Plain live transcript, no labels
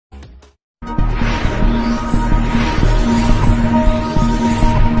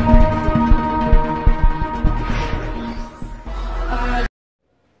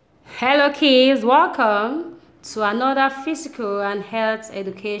Hello kids, welcome to another physical and health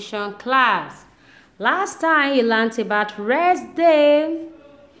education class. Last time you learned about rest day.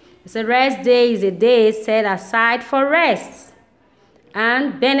 So rest day is a day set aside for rest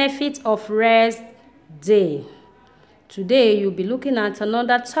and benefits of rest day. Today you'll be looking at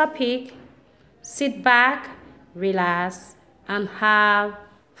another topic. Sit back, relax, and have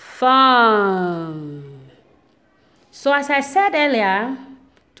fun. So as I said earlier,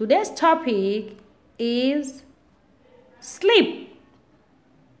 today's topic is sleep.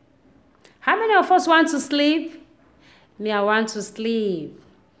 How many of us want to sleep? Me, I want to sleep.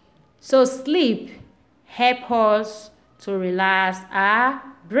 So sleep helps us to relax our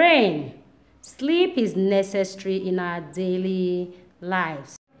brain. Sleep is necessary in our daily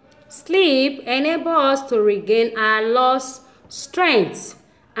lives. Sleep enables us to regain our lost strength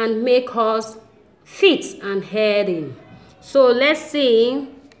and make us fit and healthy. So let's see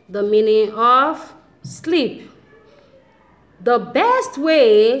the meaning of sleep. The best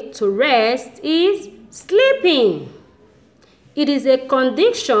way to rest is sleeping. It is a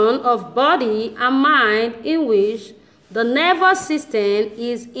condition of body and mind in which the nervous system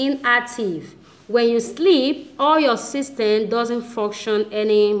is inactive. When you sleep, all your system doesn't function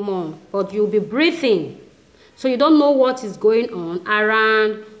anymore, but you'll be breathing. So you don't know what is going on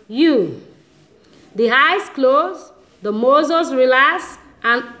around you. The eyes closed, the muscles relaxed,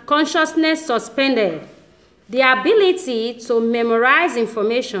 and consciousness suspended. The ability to memorize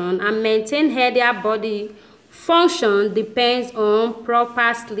information and maintain healthier body function depends on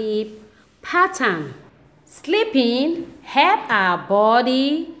proper sleep pattern. Sleeping helps our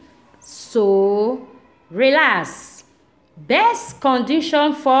body so relax. Best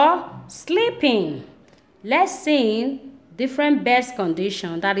condition for sleeping. Let's see different best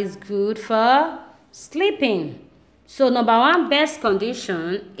condition that is good for sleeping. So number one best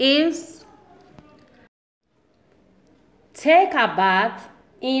condition is take a bath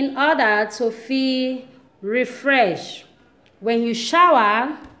in order to feel refreshed. When you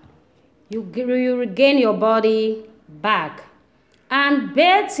shower, you regain your body back. And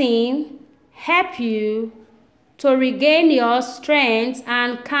bathing helps you to regain your strength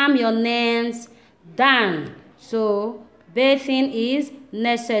and calm your nerves down. So bathing is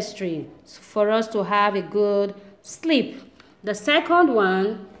necessary for us to have a good sleep. The second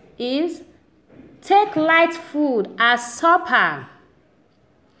one is take light food as supper.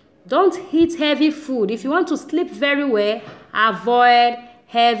 Don't eat heavy food. If you want to sleep very well, avoid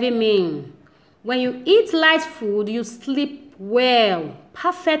heavy meal. When you eat light food, you sleep well,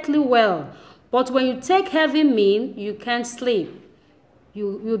 perfectly well. But when you take heavy meal, you can't sleep.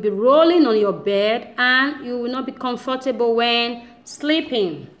 You'll be rolling on your bed and you will not be comfortable when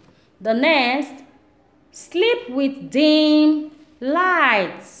sleeping. The next, sleep with dim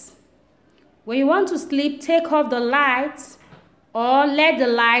lights. When you want to sleep, take off the lights or let the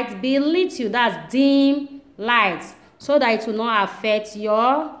lights be little, that's dim lights, so that it will not affect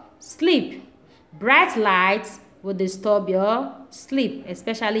your sleep. Bright lights will disturb your sleep,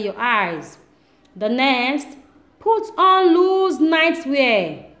 especially your eyes. The next, put on loose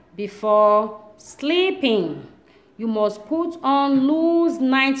nightwear before sleeping. You must put on loose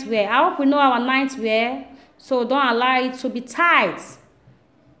nightwear. I hope we know our nightwear, so don't allow it to be tight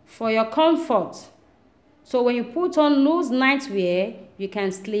for your comfort. So when you put on loose nightwear, you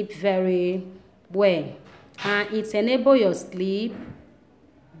can sleep very well. And it enables your sleep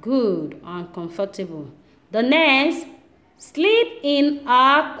good and comfortable. The next, sleep in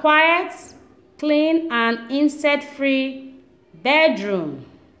a quiet, clean, and insect-free bedroom.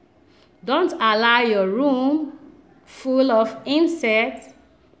 Don't allow your room full of insects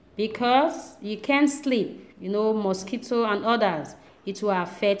because you can't sleep. You know, mosquito and others. It will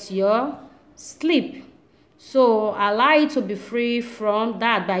affect your sleep. So allow it to be free from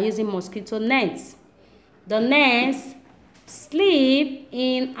that by using mosquito nets. The next, sleep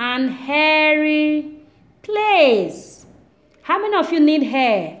in an airy place. How many of you need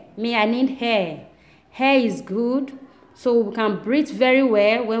hair? Me, I need hair. Hair is good, so we can breathe very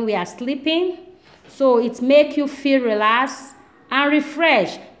well when we are sleeping. So it makes you feel relaxed and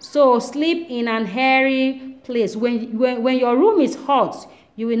refreshed. So sleep in an airy place. When your room is hot,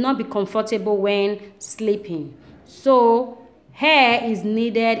 you will not be comfortable when sleeping. So hair is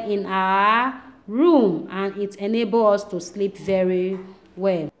needed in our room and it enables us to sleep very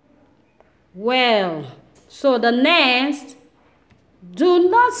well. So the next, do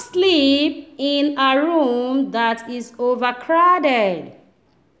not sleep in a room that is overcrowded.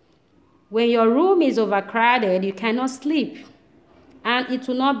 When your room is overcrowded, you cannot sleep. And it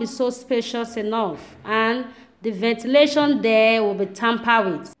will not be so spacious enough. And the ventilation there will be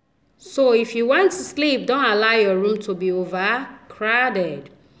tampered with. So if you want to sleep, don't allow your room to be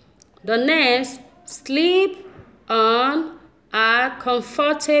overcrowded. The next, sleep on a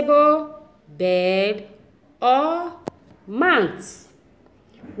comfortable bed or mat.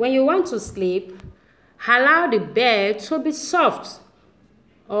 When you want to sleep, allow the bed to be soft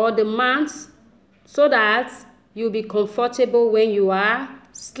or the mat so that you'll be comfortable when you are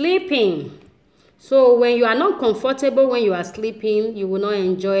sleeping. So when you are not comfortable when you are sleeping, you will not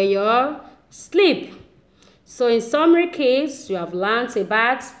enjoy your sleep. So in summary case, you have learned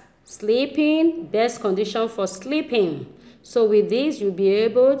about sleeping, best condition for sleeping. So with this, you'll be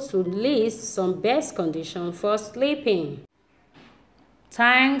able to list some best condition for sleeping.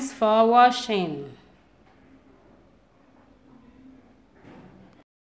 Thanks for watching.